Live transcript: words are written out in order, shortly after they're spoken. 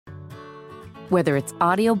Whether it's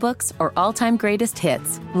audiobooks or all-time greatest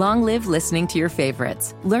hits, long live listening to your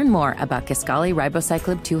favorites. Learn more about Kisqali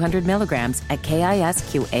Ribociclib 200 milligrams at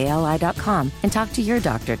KISQALI.com and talk to your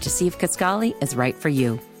doctor to see if Kisqali is right for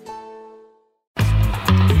you.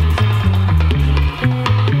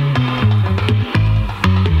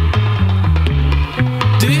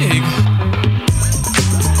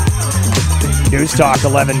 News Talk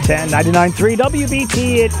 1110 99.3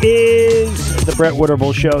 WBT. It is the Brett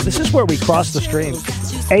Winterble Show. This is where we cross the stream.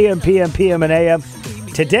 AM, PM, PM, and AM.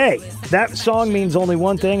 Today, that song means only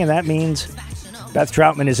one thing, and that means Beth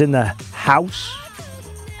Troutman is in the house.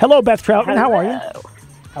 Hello, Beth Troutman. How are you?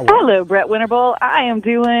 Hello, Brett Winterble. I am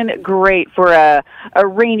doing great for a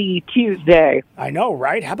rainy Tuesday. I know,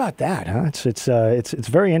 right? How about that? Huh? It's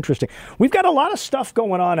very interesting. We've got a lot of stuff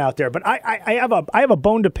going on out there, but I have a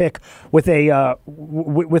bone to pick with a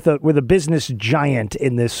business giant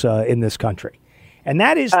in this country, and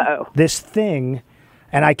that is this thing,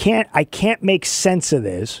 and I can't make sense of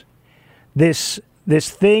this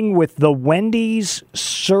thing with the Wendy's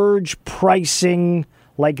surge pricing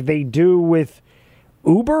like they do with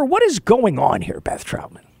Uber. What is going on here, Beth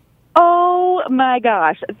Troutman? Oh, my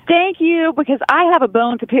gosh. Thank you, because I have a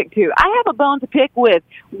bone to pick, too. I have a bone to pick with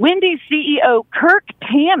Wendy's CEO, Kirk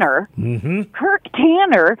Tanner. Mm-hmm. Kirk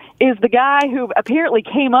Tanner is the guy who apparently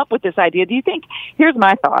came up with this idea. Do you think, here's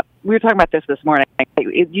my thought. We were talking about this morning. Do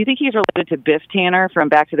you think he's related to Biff Tanner from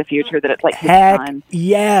Back to the Future, that it's like his son?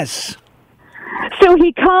 Yes. So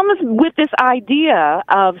he comes with this idea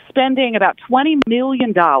of spending about $20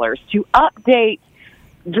 million to update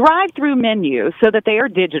drive-through menus so that they are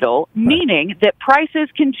digital, meaning that prices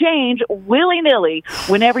can change willy-nilly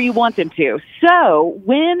whenever you want them to. So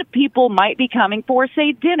when people might be coming for,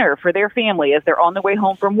 say, dinner for their family as they're on the way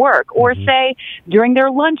home from work, or say during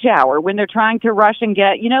their lunch hour when they're trying to rush and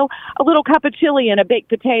get, a little cup of chili and a baked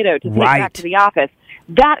potato to take back to the office,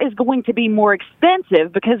 that is going to be more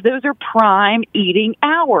expensive because those are prime eating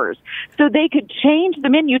hours. So they could change the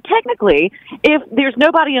menu. Technically, if there's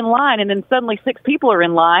nobody in line and then suddenly 6 people are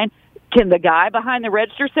in line, can the guy behind the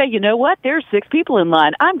register say, you know what, there's 6 people in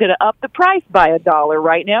line. I'm going to up the price by $1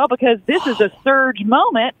 right now because this is a surge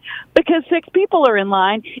moment because 6 people are in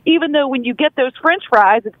line, even though when you get those French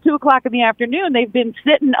fries, it's 2 o'clock in the afternoon, they've been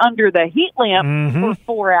sitting under the heat lamp for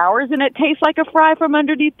 4 hours, and it tastes like a fry from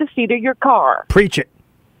underneath the seat of your car. Preach it.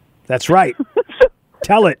 That's right.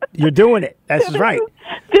 Tell it. You're doing it. That's right.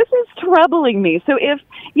 This is troubling me. So if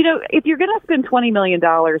you're going to spend $20 million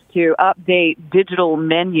to update digital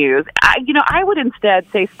menus, I would instead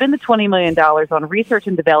say spend the $20 million on research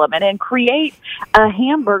and development and create a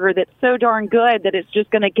hamburger that's so darn good that it's just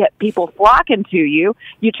going to get people flocking to you.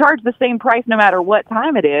 You charge the same price no matter what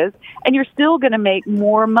time it is, and you're still going to make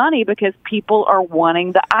more money because people are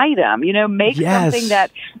wanting the item. Make something that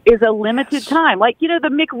is a limited time. Like, the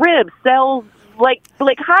McRib sells like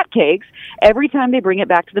hotcakes every time they bring it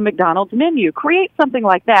back to the McDonald's menu. Create something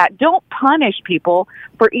like that. Don't punish people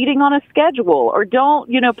for eating on a schedule, or don't,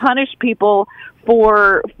 punish people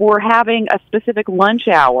for having a specific lunch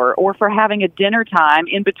hour, or for having a dinner time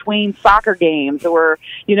in between soccer games, or,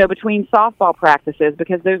 between softball practices,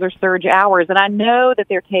 because those are surge hours. And I know that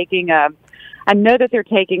they're taking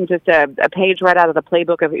just a page right out of the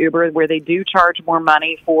playbook of Uber, where they do charge more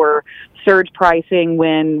money for surge pricing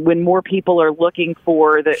when more people are looking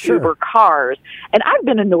for the Uber cars. And I've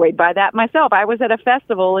been annoyed by that myself. I was at a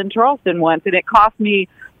festival in Charleston once, and it cost me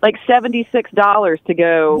like $76 to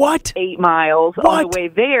go 8 miles on the way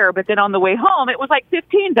there. But then on the way home, it was like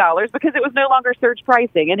 $15 because it was no longer surge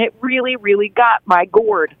pricing. And it really, really got my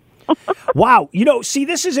gourd. Wow. See,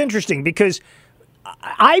 this is interesting because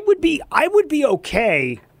I would be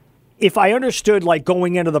okay if I understood, like,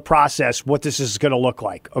 going into the process what this is going to look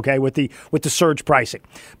like, okay, with the surge pricing,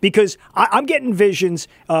 because I'm getting visions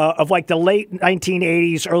of like the late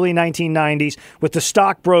 1980s, early 1990s, with the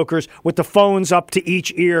stockbrokers with the phones up to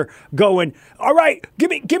each ear, going, all right, give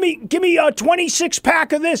me a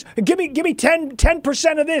 26-pack of this, give me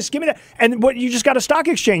 10% of this, give me that, and what you just got a stock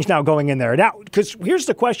exchange now going in there now, because here's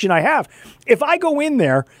the question I have: if I go in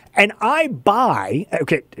there and I buy,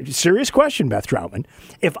 okay, serious question, Beth Troutman,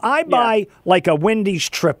 if I buy like a Wendy's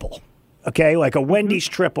triple, okay, like a Wendy's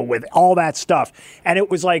triple with all that stuff, and it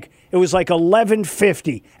was like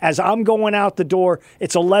 $11.50 as I'm going out the door,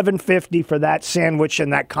 it's $11.50 for that sandwich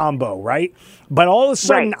and that combo, right? But all of a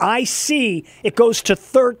sudden I see it goes to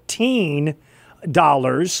 $13.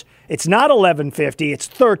 It's not $11.50, it's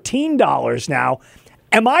 $13 now.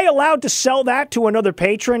 Am I allowed to sell that to another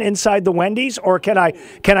patron inside the Wendy's, or can I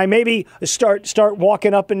maybe start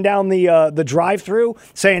walking up and down the drive-through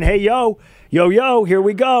saying, "Hey, yo, Yo, here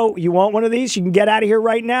we go. You want one of these? You can get out of here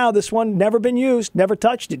right now. This one never been used, never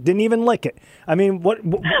touched it, didn't even lick it. I mean,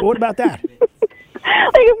 what about that?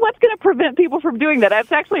 What's going to prevent people from doing that?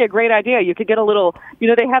 That's actually a great idea. You could get a little,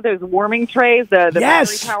 they have those warming trays, the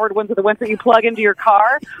battery-powered ones are the ones that you plug into your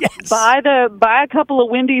car. Yes. Buy a couple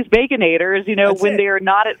of Wendy's Baconators, when they're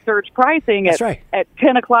not at surge pricing at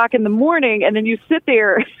 10 o'clock in the morning, and then you sit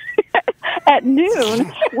there at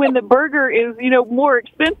noon when the burger is, more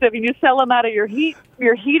expensive, and you sell them out of your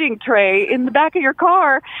heating tray in the back of your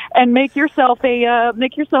car and make yourself a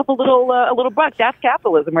little buck. That's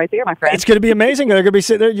capitalism right there, my friend. It's going to be amazing. They're going to be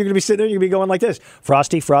sitting there. You're going to be sitting there. You're going to be going like this: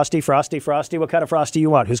 Frosty, Frosty, Frosty, Frosty. What kind of Frosty you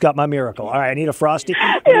want? Who's got my miracle? All right, I need a Frosty.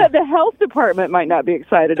 Yeah, the health department might not be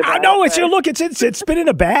excited about it. No, it's been in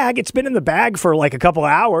a bag. It's been in the bag for like a couple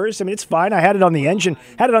hours. I mean, it's fine. I had it on the engine.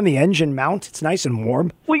 Mount. It's nice and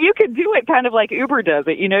warm. Well, you could do it kind of like Uber does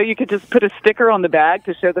it. You could just put a sticker on the bag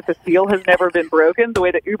to show that the seal has never been broken, the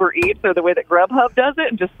way that Uber Eats or the way that Grubhub does it,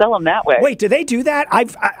 and just sell them that way. Wait, do they do that?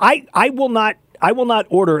 I will not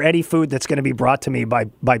order any food that's going to be brought to me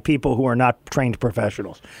by people who are not trained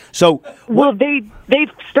professionals. So, well, they've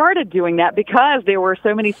started doing that because there were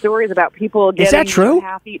so many stories about people getting Is that true?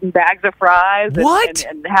 half-eaten bags of fries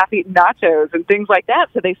and half-eaten nachos and things like that.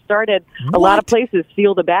 So they started a lot of places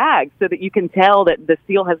seal the bag so that you can tell that the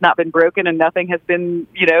seal has not been broken and nothing has been,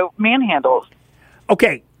 manhandled.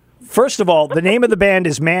 Okay. First of all, the name of the band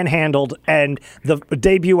is Manhandled, and the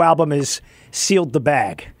debut album is Sealed the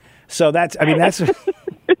Bag. So that's.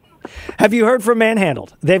 Have you heard from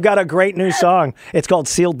Manhandled? They've got a great new song. It's called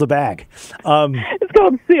Sealed the Bag. It's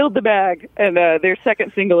called Sealed the Bag, and their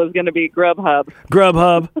second single is going to be Grubhub.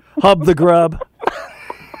 Grubhub, Hub the Grub.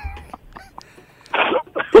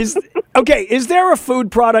 Is there a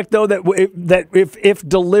food product, though, that if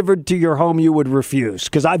delivered to your home you would refuse?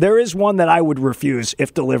 Because there is one that I would refuse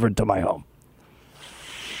if delivered to my home.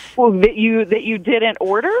 Well, that you didn't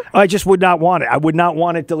order? I just would not want it. I would not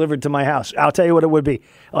want it delivered to my house. I'll tell you what it would be.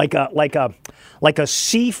 Like a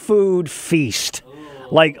seafood feast.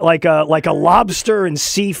 Like a lobster and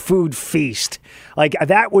seafood feast. Like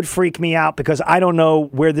that would freak me out because I don't know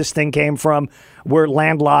where this thing came from. We're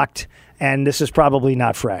landlocked. And this is probably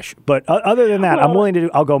not fresh, but other than that, I'm willing to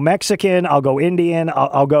do. I'll go Mexican, I'll go Indian,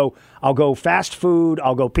 I'll go fast food,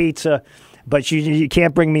 I'll go pizza, but you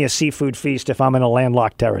can't bring me a seafood feast if I'm in a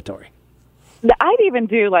landlocked territory. I'd even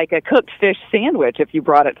do like a cooked fish sandwich if you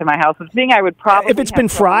brought it to my house. The thing I would probably if it's been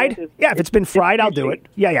fried, if it's been fried, I'll do it.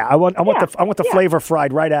 Yeah. I want the flavor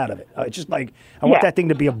fried right out of it. I want that thing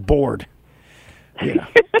to be a board.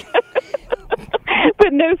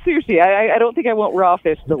 But no sushi. I don't think I want raw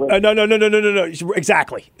fish delivery. No.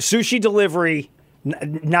 Exactly. Sushi delivery,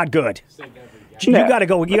 not good. You got to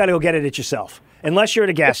go get it yourself. Unless you're at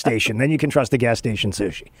a gas station, then you can trust the gas station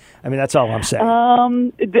sushi. I mean, that's all I'm saying.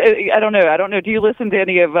 I don't know. Do you listen to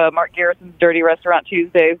any of Mark Garrison's Dirty Restaurant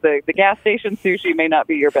Tuesdays? The gas station sushi may not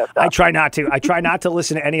be your best option. I try not to. I try not to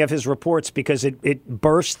listen to any of his reports because it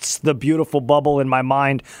bursts the beautiful bubble in my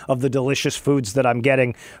mind of the delicious foods that I'm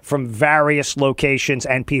getting from various locations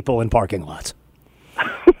and people in parking lots.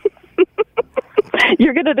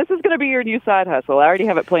 This is gonna be your new side hustle. I already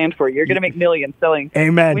have it planned for you. You're gonna make millions selling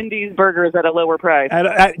Wendy's burgers at a lower price.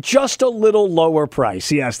 At just a little lower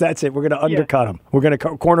price. Yes, that's it. We're gonna undercut them. We're gonna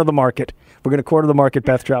corner the market. We're gonna corner the market,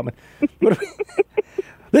 Beth Troutman.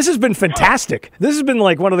 This has been fantastic. This has been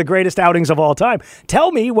like one of the greatest outings of all time.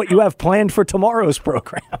 Tell me what you have planned for tomorrow's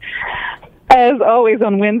program. As always,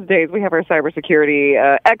 on Wednesdays, we have our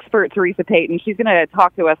cybersecurity expert, Teresa Payton. She's going to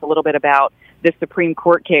talk to us a little bit about this Supreme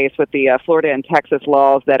Court case with the Florida and Texas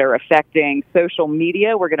laws that are affecting social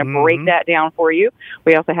media. We're going to break that down for you.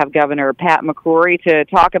 We also have Governor Pat McCrory to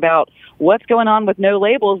talk about what's going on with no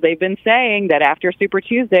labels. They've been saying that after Super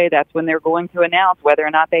Tuesday, that's when they're going to announce whether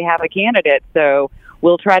or not they have a candidate. So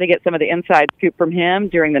we'll try to get some of the inside scoop from him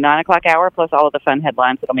during the 9 o'clock hour, plus all of the fun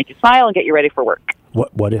headlines that'll make you smile and get you ready for work.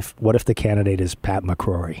 What if the candidate is Pat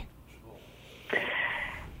McCrory?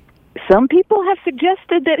 Some people have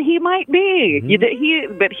suggested that he might be.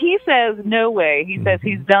 But he says no way. He says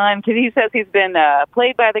he's done. He says he's been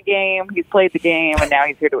played by the game. He's played the game, and now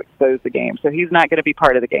he's here to expose the game. So he's not going to be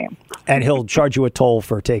part of the game. And he'll charge you a toll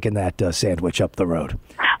for taking that sandwich up the road.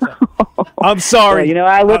 I'm sorry. Well,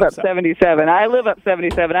 I live up 77.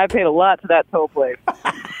 I paid a lot to that toll place.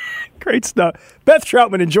 Great stuff. Beth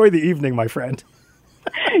Troutman, enjoy the evening, my friend.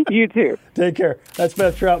 You too. Take care. That's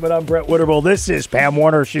Beth Troutman. I'm Brett Winterble. This is Pam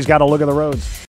Warner. She's got a look at the roads.